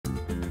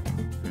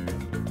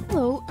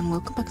Hello and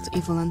welcome back to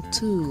Evoland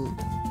 2.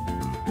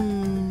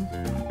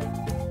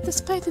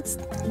 Despite its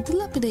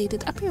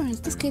dilapidated appearance,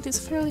 this gate is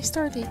fairly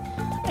sturdy.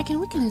 I can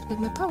weaken it with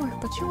my power,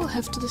 but you will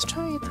have to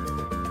destroy it.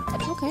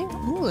 Okay,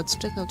 let's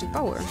check out your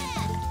power.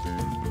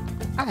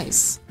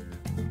 Ice.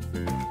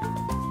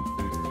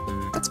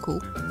 That's cool.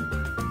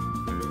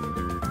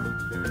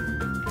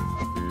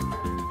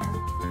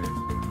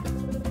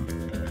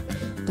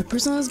 The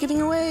prisoner is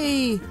getting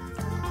away!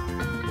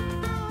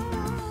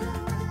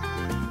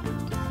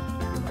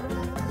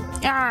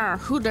 Yarr!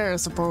 Who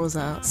dares oppose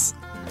us?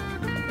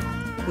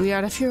 We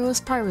are the fearless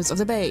pirates of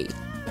the bay.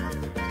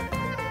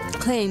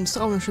 Claims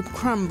to ownership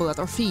crumble at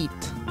our feet.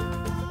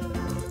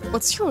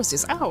 What's yours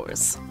is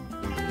ours.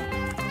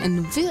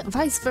 And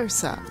vice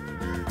versa.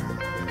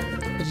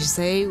 What did you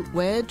say,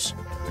 Wedge?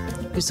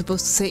 You're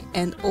supposed to say,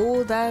 and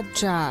all that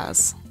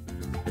jazz.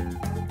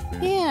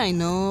 Yeah, I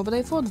know, but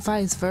I thought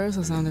vice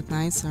versa sounded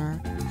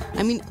nicer.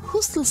 I mean,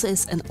 who still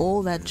says and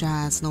all that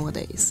jazz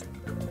nowadays?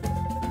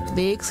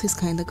 Biggs, he's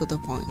kinda got a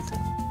point.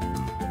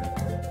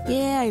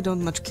 Yeah, I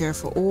don't much care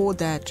for all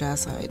that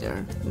jazz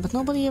either, but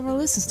nobody ever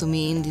listens to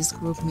me in these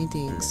group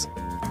meetings.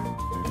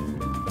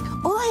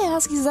 All I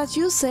ask is that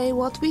you say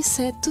what we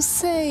said to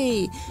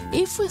say.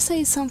 If we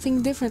say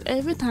something different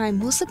every time,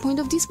 what's the point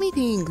of these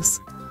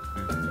meetings?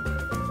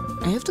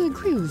 I have to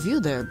agree with you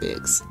there,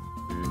 Biggs.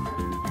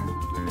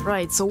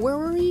 Right, so where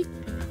were we?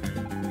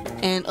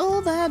 And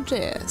all that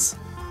jazz.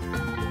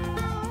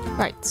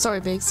 Right, sorry,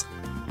 Biggs.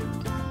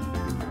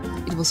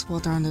 It was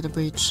water under the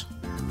bridge.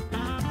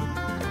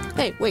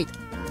 Hey, wait.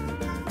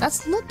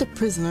 That's not the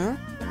prisoner.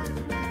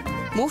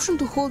 Motion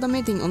to hold a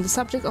meeting on the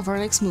subject of our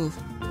next move.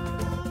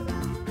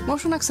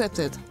 Motion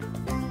accepted.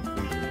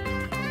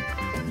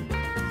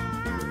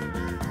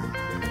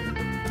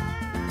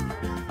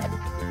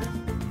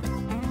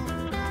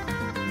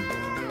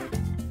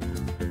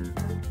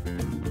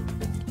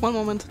 One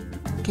moment.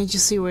 Can't you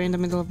see we're in the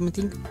middle of a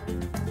meeting?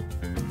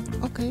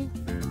 Okay.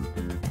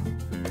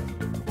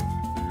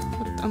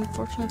 But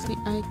unfortunately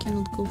I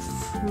cannot go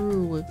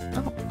through with...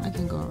 Oh, I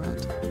can go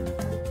around.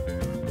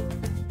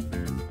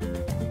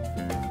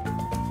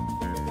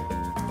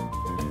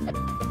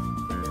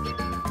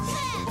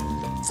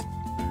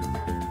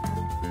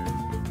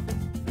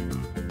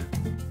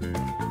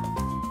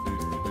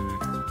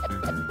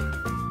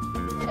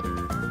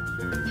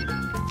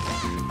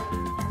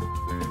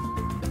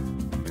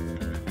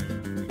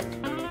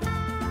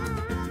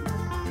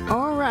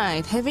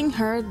 Alright, having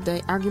heard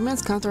the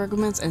arguments,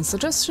 counter-arguments and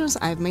suggestions,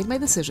 I've made my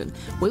decision.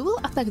 We will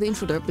attack the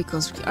intruder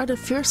because we are the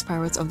fierce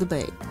pirates of the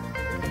bay.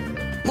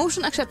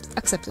 Motion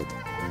accepted.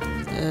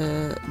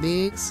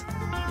 Biggs.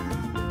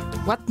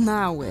 What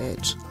now,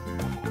 Wedge?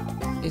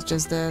 It's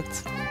just that,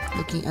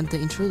 looking at the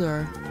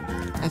intruder,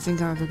 I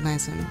think I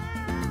recognize him.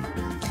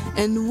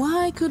 And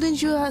why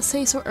couldn't you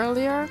say so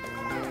earlier?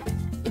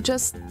 It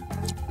just...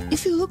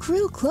 If you look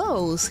real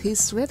close,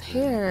 his red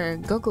hair,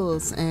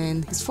 goggles,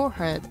 and his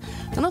forehead,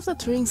 none of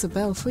that rings a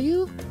bell for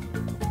you?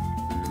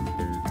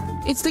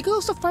 It's the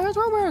ghost of Pirate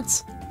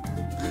Roberts!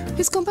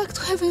 He's come back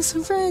to have his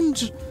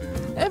revenge!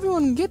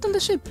 Everyone, get on the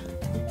ship!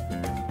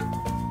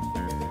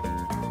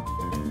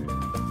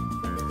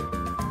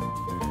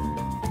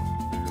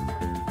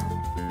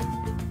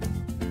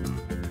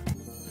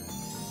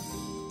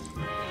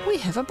 We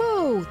have a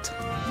boat!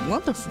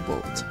 Wonderful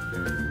boat!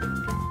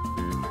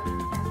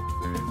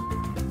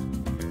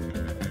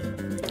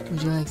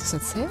 Would you like to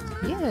set sail?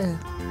 Yeah.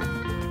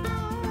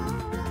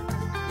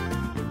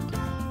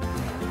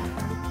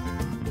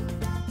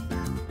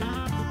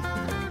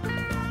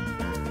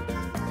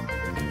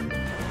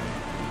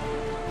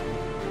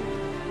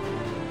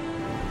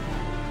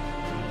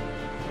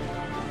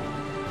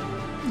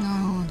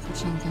 No,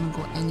 unfortunately we cannot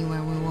go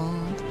anywhere we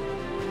want.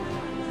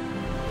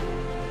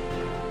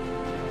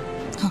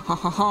 Ha ha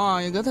ha ha,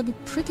 you gotta be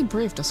pretty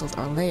brave to assault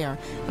our lair,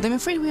 but I'm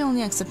afraid we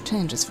only accept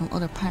challenges from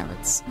other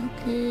pirates.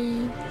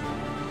 Okay.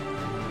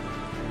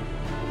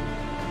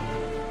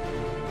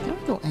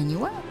 Go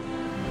anywhere?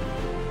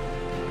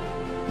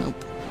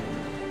 Nope.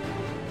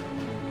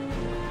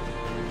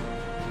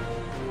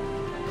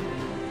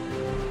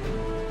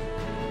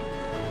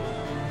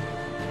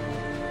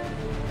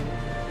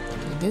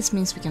 Okay, this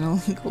means we can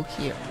only go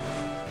here.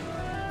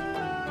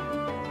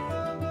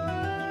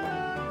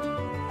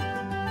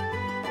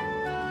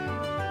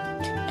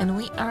 And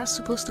we are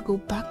supposed to go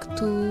back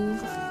to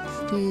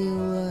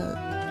the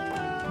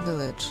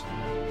village.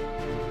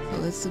 So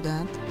let's do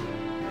that.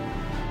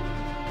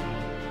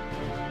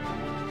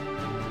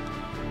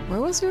 Where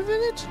was your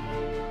village?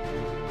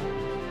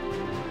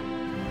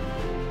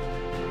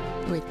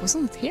 Wait,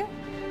 wasn't it here?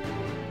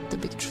 The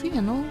big tree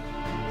and all?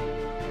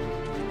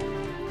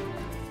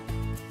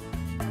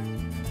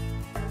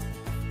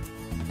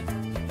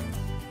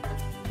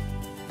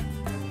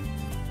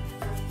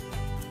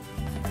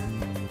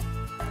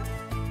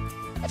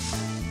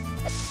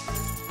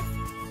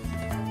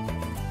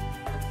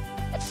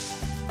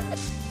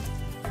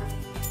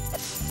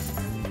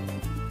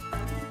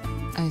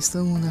 I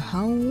still wonder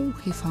how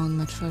he found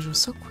my treasure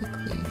so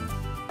quickly.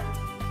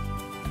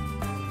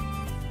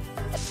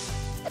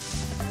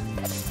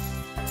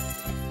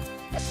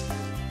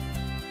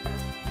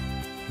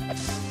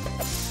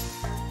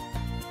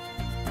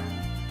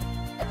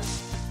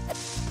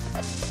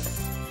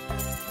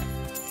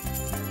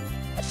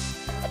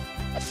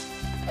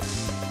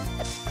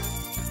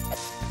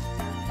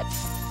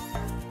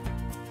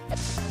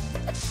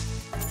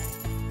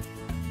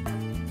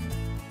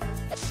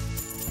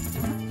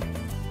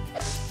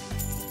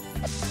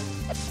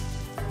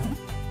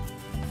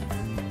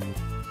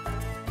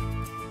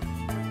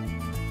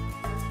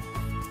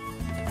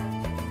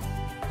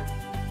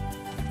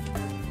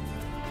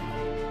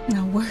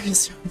 Now where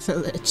is your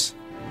village?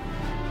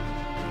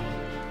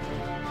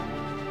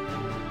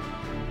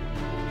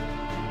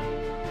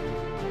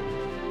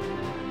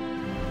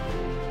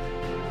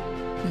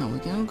 No, we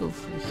cannot go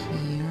through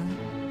here.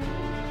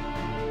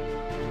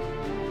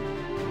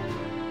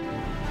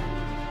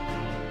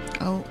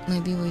 Oh,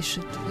 maybe we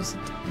should visit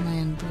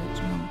Mayan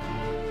Bridge.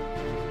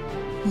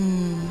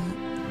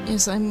 No.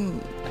 Yes,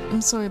 I'm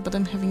sorry, but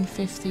I'm having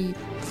 50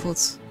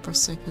 thoughts per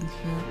second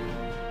here.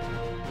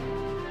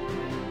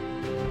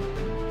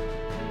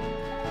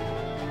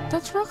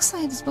 That rock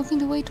slide is blocking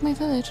the way to my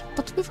village,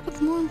 but we've got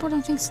more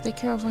important things to take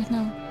care of right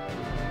now.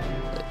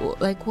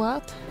 Like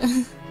what?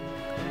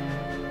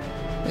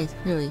 Wait,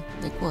 really?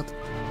 Like what?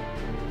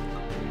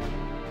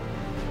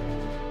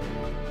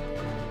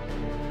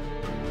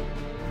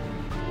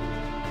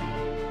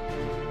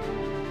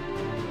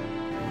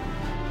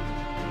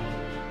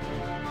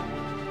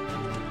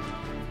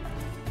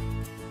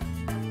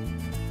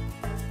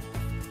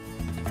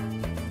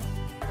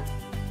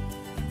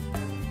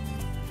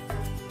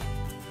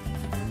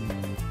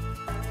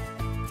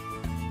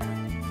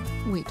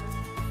 Wait.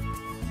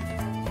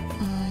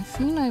 I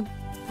think I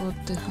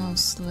bought the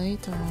house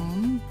later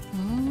on,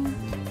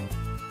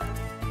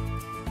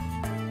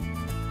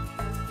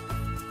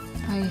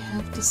 but I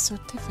have the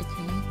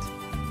certificate.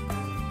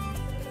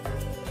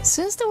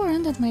 Since the war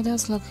ended, my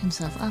dad's locked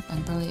himself up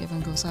and barely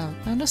even goes out.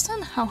 I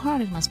understand how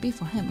hard it must be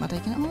for him, but I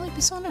can only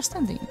be so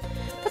understanding.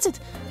 That's it.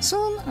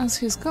 Soon as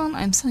he's gone,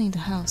 I'm selling the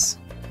house.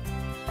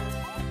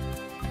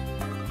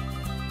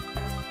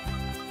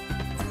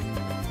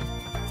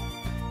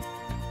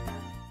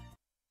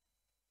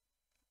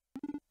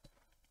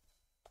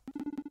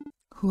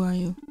 Who are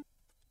you?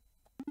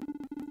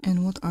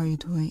 And what are you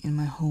doing in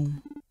my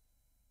home?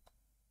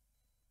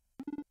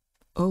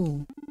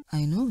 Oh,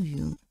 I know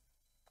you.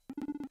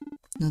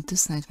 Not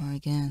this nightmare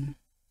again.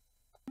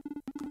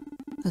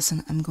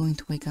 Listen, I'm going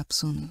to wake up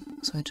soon,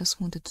 so I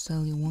just wanted to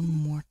tell you one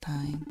more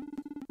time.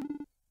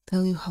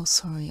 Tell you how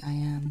sorry I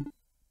am.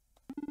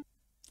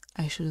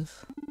 I should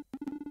have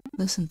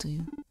listened to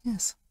you.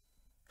 Yes,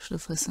 should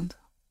have listened.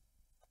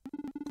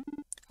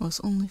 I was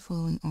only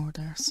following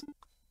orders.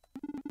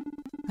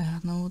 I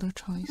had no other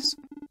choice.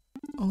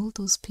 All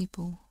those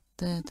people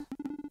dead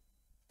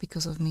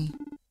because of me.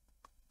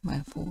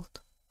 My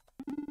fault.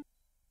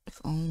 If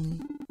only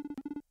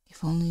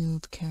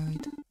you'd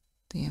carried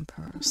the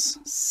Emperor's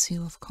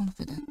seal of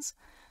confidence,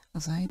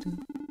 as I do.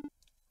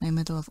 My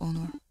Medal of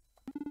Honor.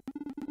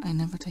 I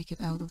never take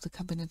it out of the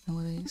cabinet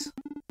nowadays.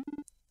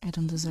 I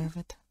don't deserve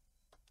it.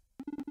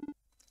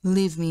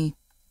 Leave me.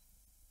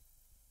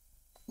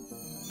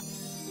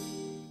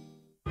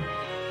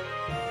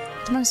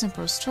 The Mars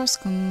Emperor's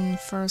trust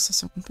confers a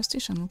certain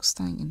prestige and looks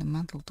stunning in the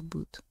mantle to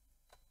boot.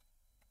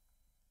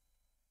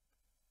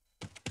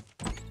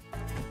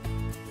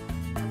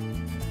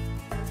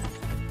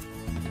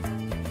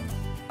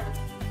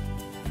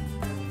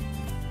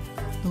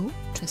 Oh,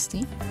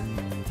 trusty.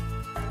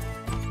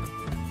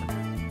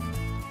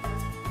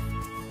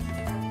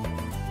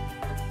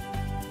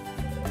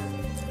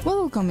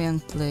 Welcome, young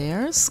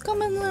players.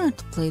 Come and learn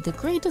to play the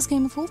greatest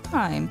game of all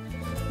time.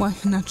 Why,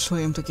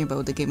 naturally, I'm talking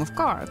about the game of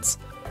cards.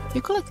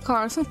 You collect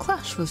cards and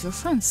clash with your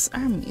friends'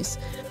 armies,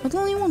 but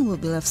only one will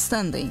be left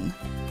standing.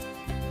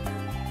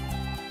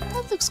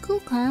 That looks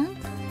cool, Clank.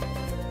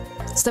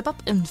 Step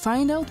up and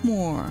find out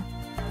more.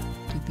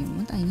 Give me a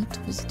moment, I need to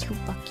visit your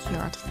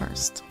backyard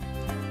first.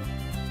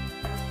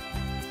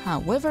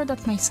 However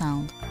that may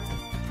sound.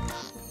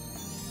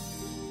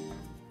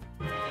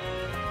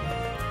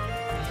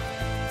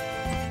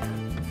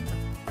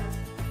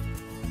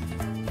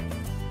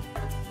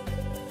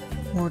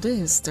 Word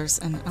is, there's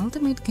an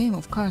ultimate game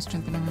of cards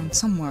jumping around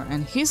somewhere,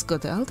 and he's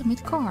got the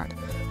ultimate card.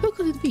 Who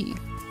could it be?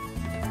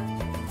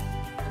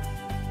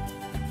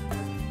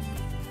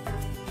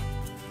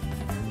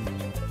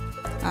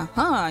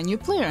 Aha! A new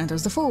player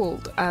enters the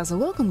fold. As a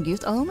welcome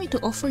gift, allow me to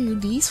offer you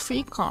these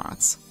 3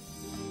 cards.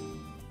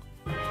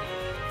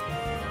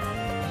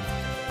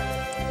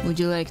 Would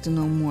you like to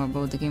know more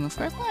about the game of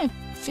cards? I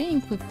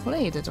think we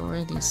played it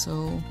already,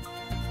 so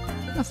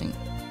nothing.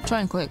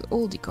 Try and collect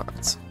all the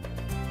cards.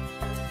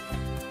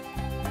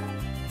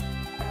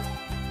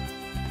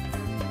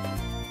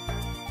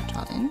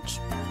 Challenge?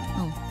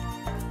 Oh.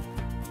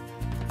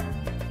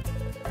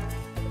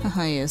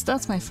 Haha, yes,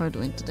 that's my third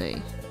win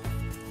today.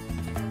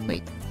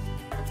 Wait.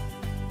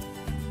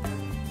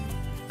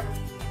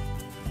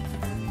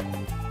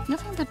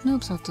 Nothing but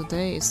noobs out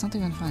today. It's not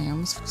even funny. I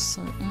almost feel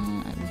sorry.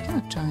 We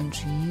cannot challenge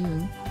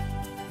you.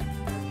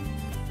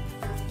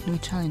 Can we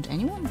challenge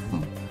anyone?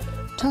 Oh.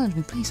 Challenge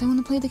me, please. I want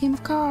to play the game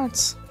of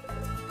cards.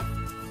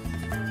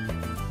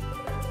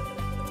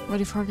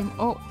 Ready for a game?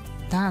 Oh,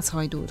 that's how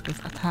I do it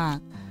with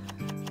attack.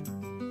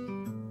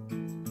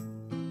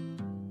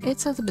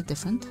 It's a little bit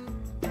different.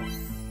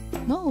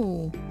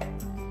 No.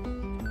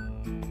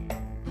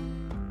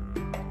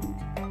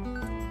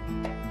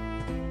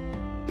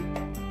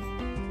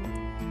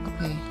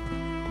 Okay.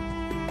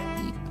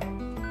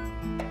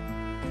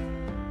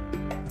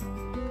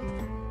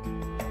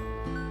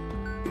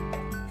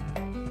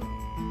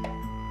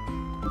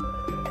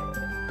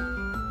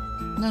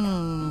 No, no,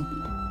 no, no.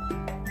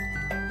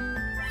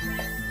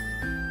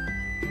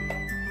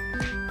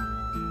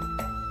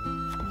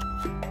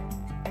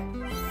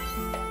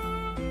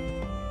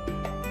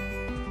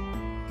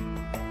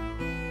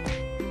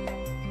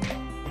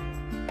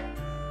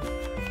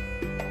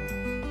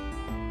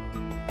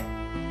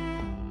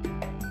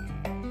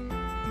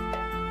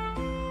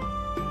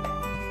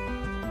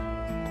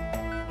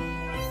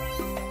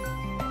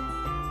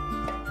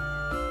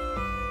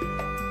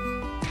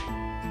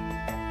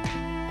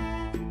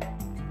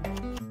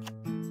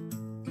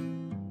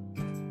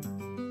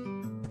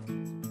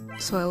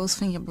 So I was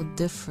thinking about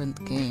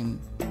different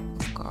game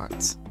of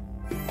cards.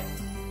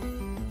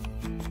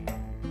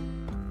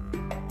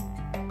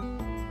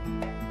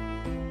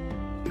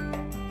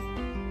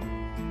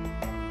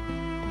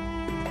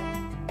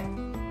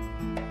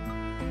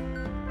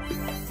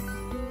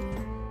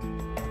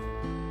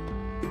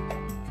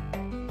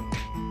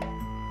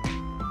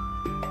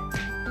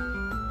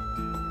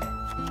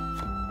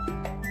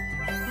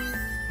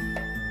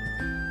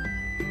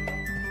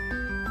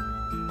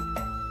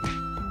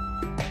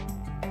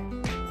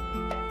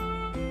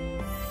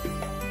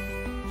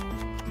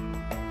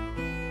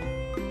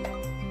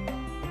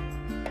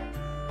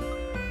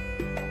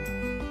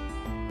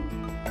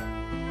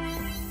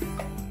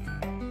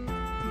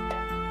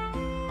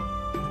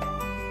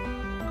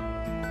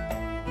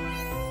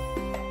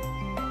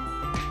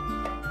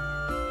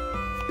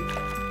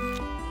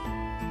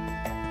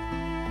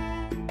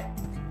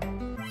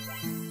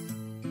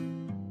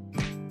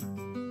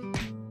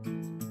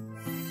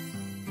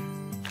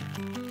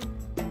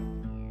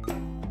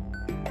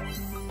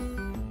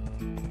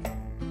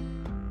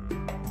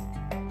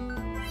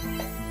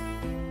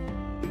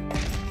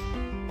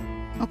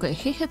 Okay,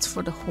 he hits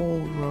for the whole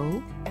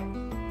row.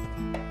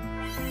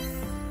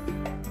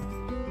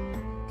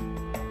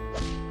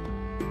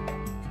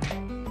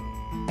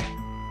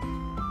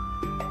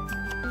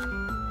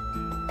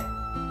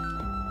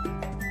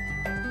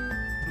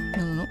 No,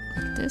 no, no,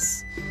 like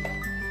this.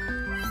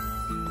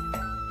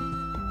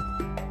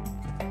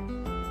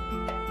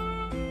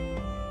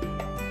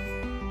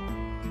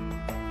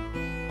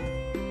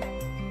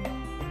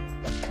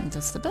 And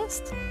that's the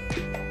best.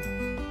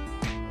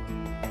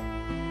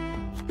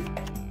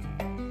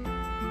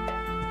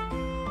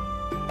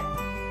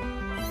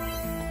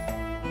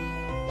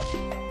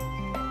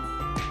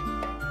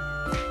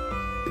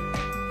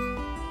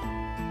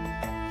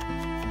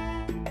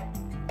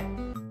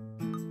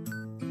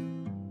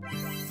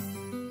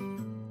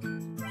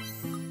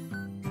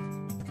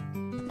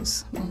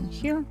 This one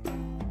here.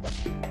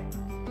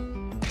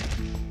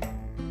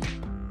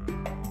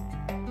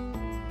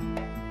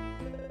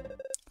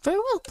 Very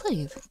well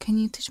played. Can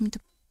you teach me to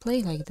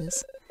play like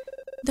this?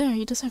 There,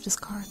 you deserve this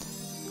card.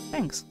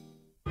 Thanks.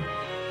 Heck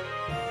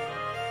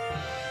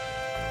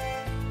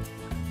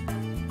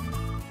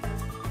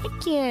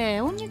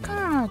yeah, one new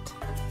card.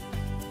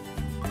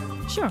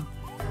 Sure.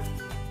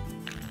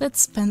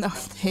 Let's spend our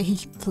day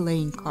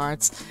playing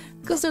cards,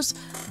 because there's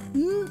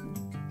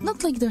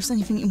not like there's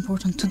anything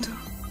important to do.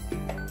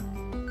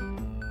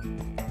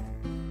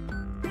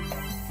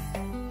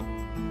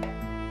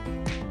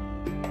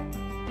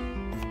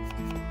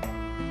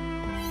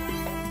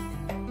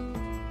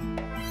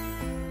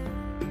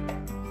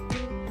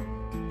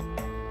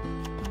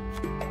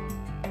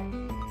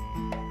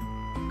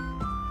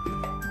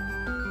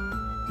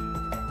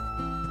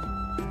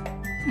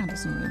 It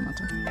doesn't really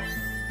matter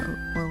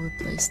where we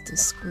place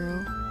this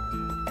squirrel.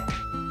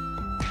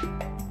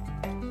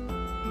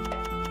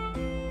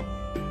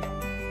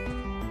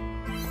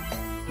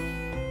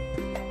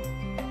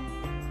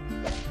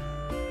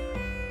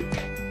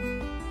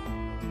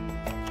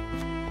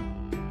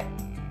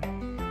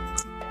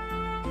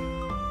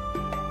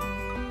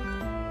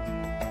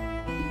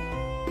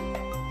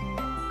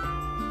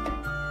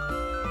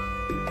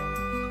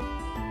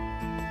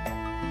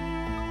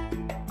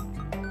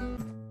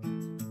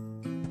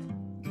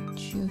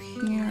 You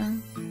here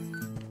and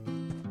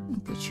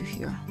put you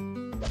here.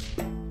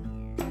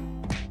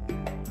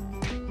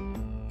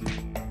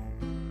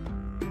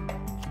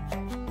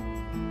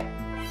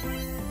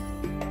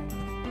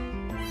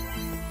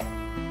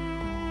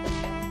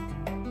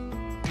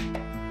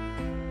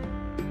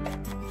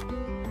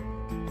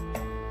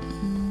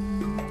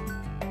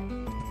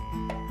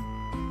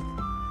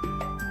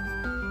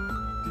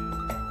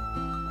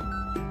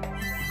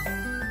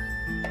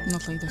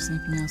 Not like there's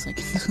anything else I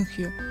can do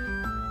here.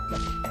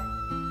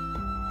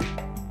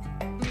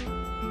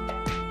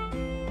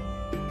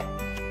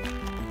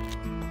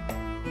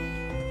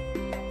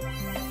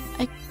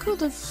 I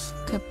could have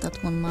kept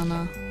that one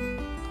mana.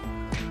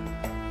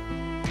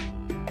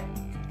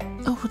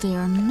 Oh, they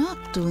are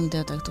not doing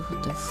that out of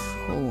the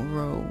whole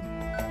row.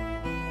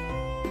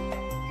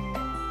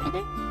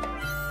 Okay.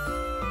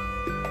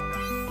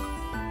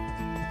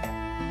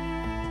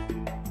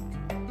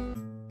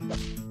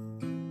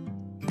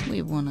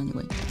 We won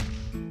anyway.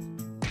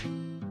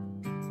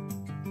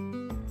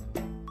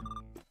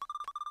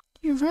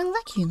 You're very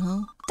lucky, you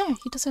know. There,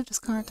 you deserve this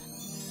card.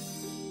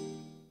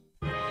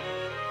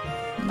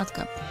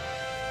 Madcap.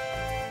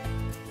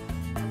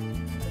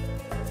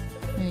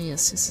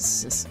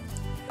 yes.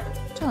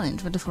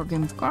 Challenge, ready for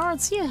game of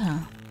cards? Yeah.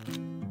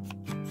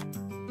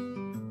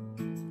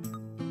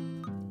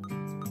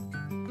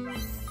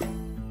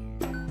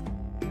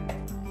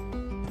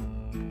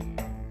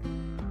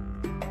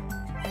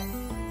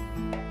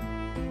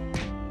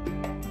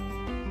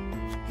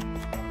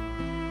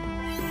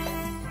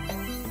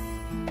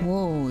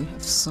 Whoa, we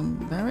have some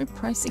very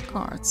pricey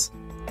cards.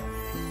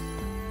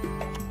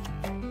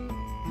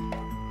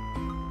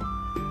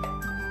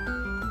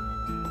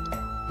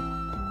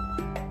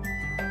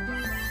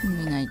 I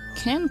mean, I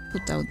can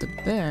put out the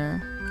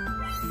bear,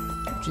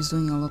 which is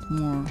doing a lot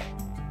more.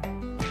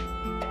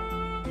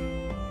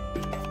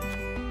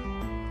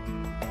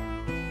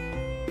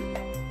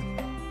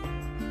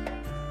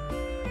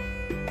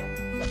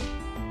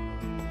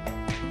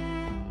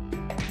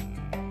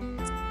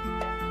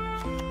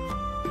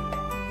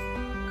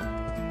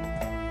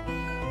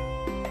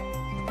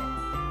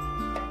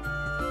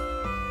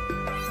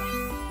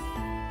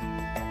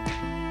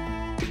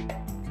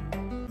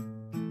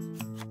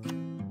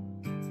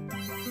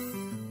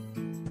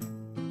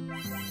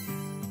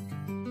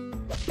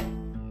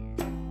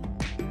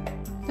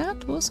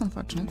 That was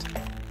unfortunate.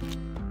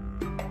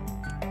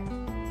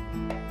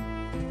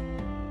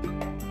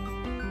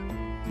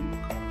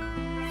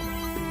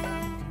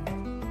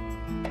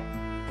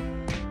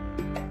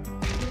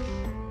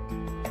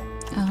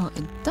 Oh,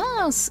 it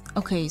does!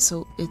 Okay,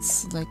 so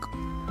it's like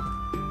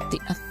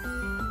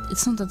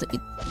it's not that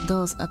it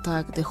does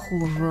attack the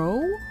whole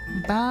row,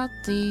 but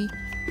the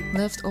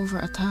leftover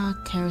attack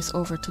carries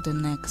over to the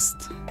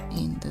next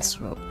in this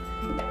row.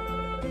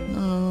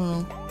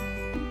 No.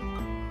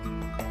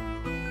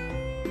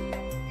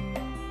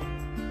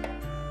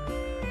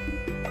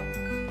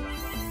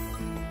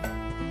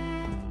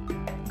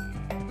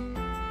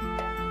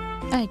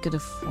 I could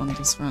have won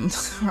this round.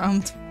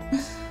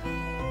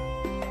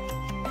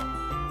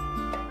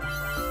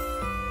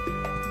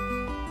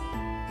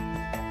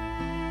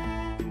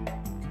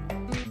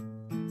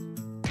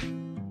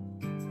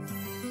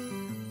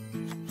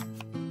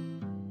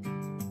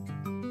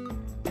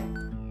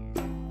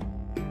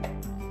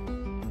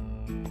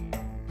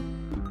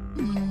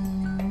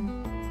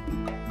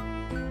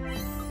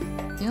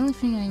 The only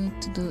thing I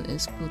need to do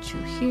is put you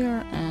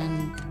here,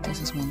 and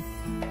this is one.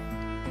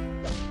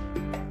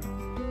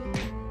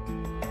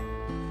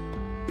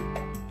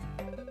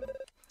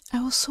 I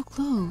was so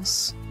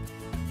close.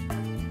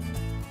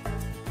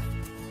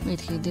 Wait,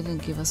 he didn't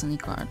give us any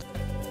card.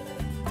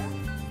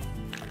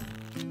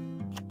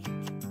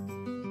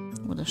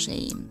 What a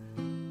shame.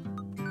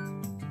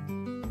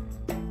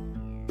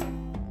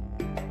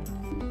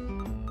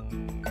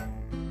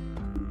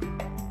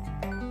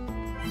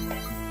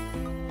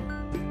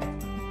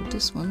 Put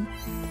this one.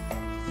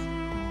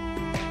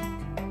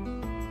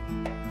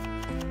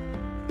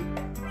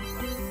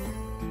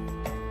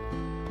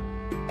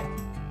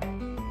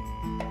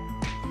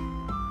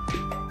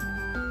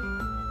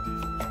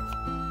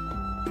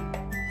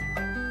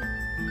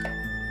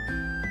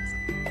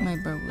 My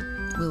bird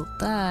will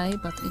die,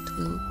 but it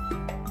will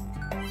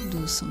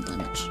do some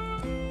damage.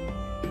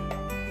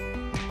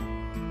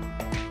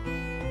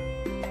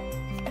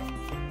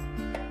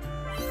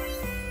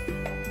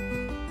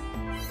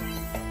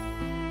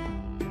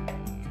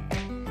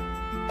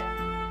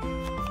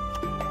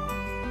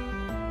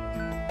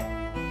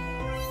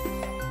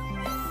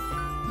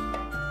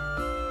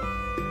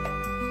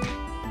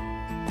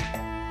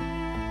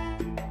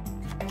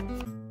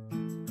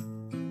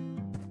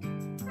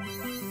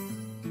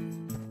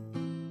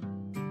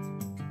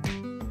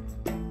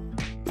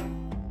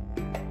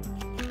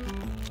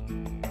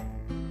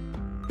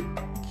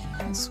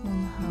 This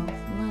one half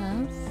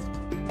left.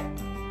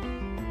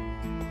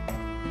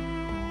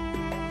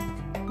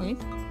 Wait.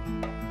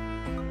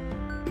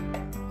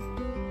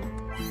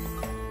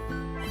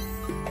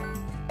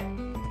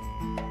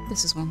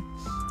 This is one.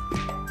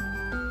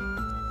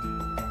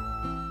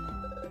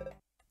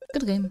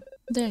 Good game.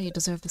 There, you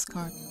deserve this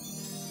card.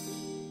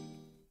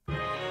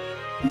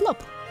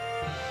 Blop.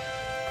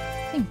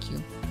 Thank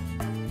you.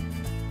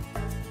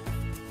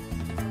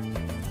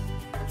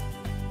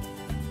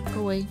 Go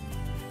away.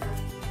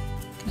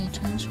 Can I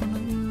change one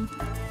of you?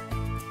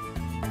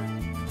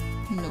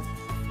 Nope.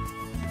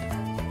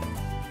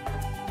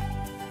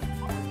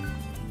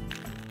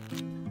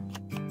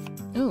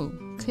 Oh,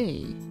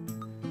 okay.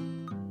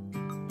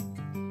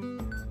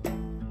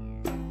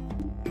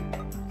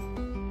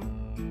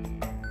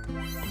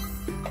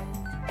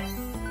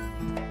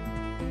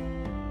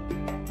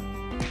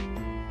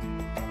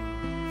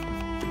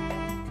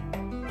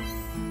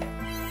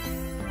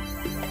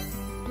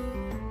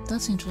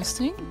 That's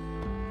interesting.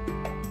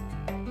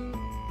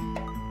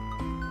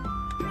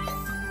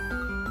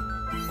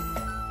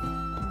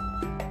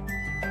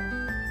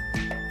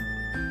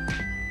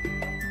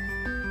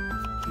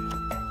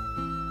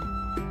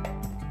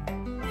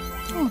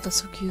 Oh,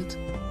 that's so cute.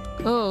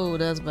 Oh,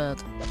 that's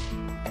bad.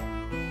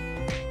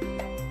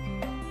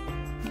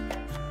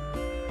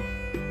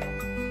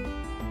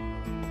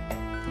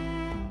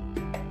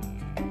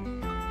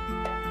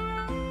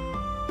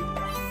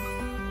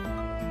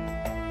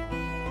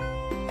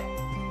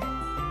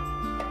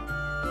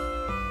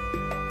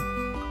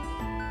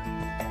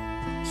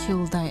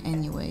 he'll die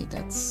anyway.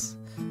 That's...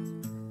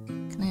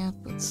 Can I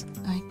output?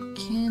 I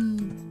can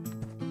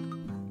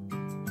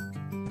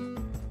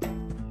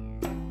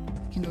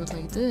do it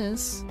like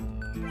this.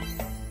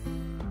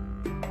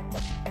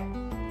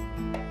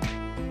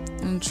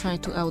 And try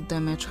to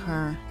out-damage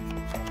her.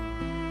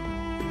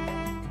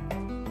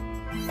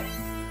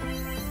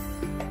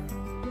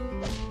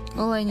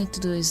 All I need to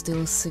do is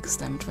deal 6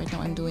 damage. Right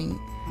now I'm doing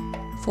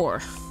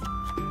 4.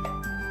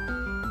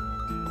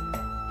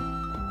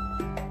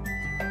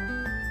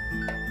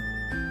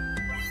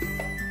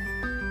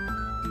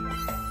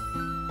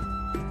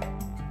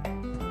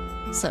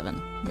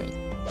 Seven. Great.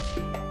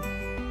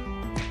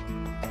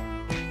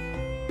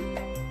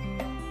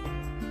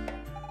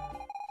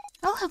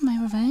 I'll have my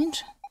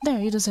revenge. There,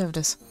 you deserve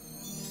this.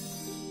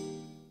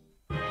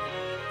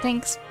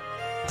 Thanks.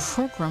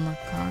 Programmer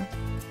card.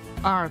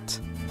 Art.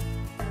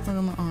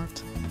 Programmer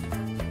art.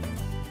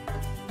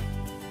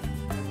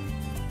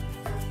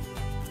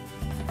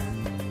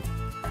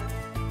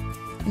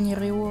 Any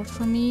reward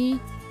for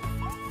me?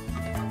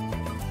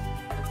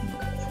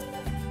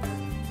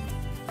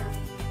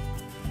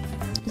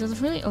 Is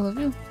that really all of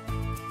you?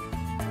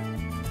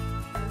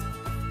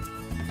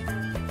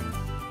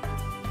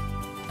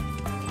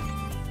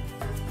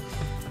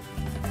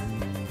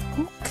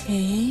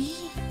 Okay.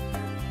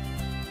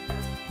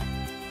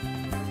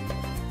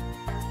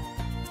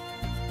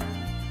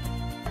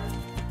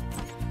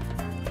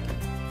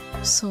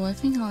 So I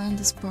think I'll end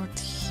this part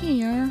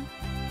here,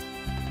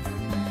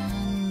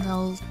 and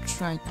I'll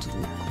try to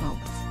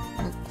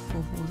look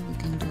for what we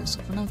can do.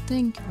 So for now,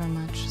 thank you very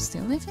much. Stay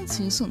alive and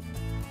see you soon.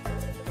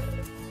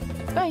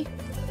 Bye!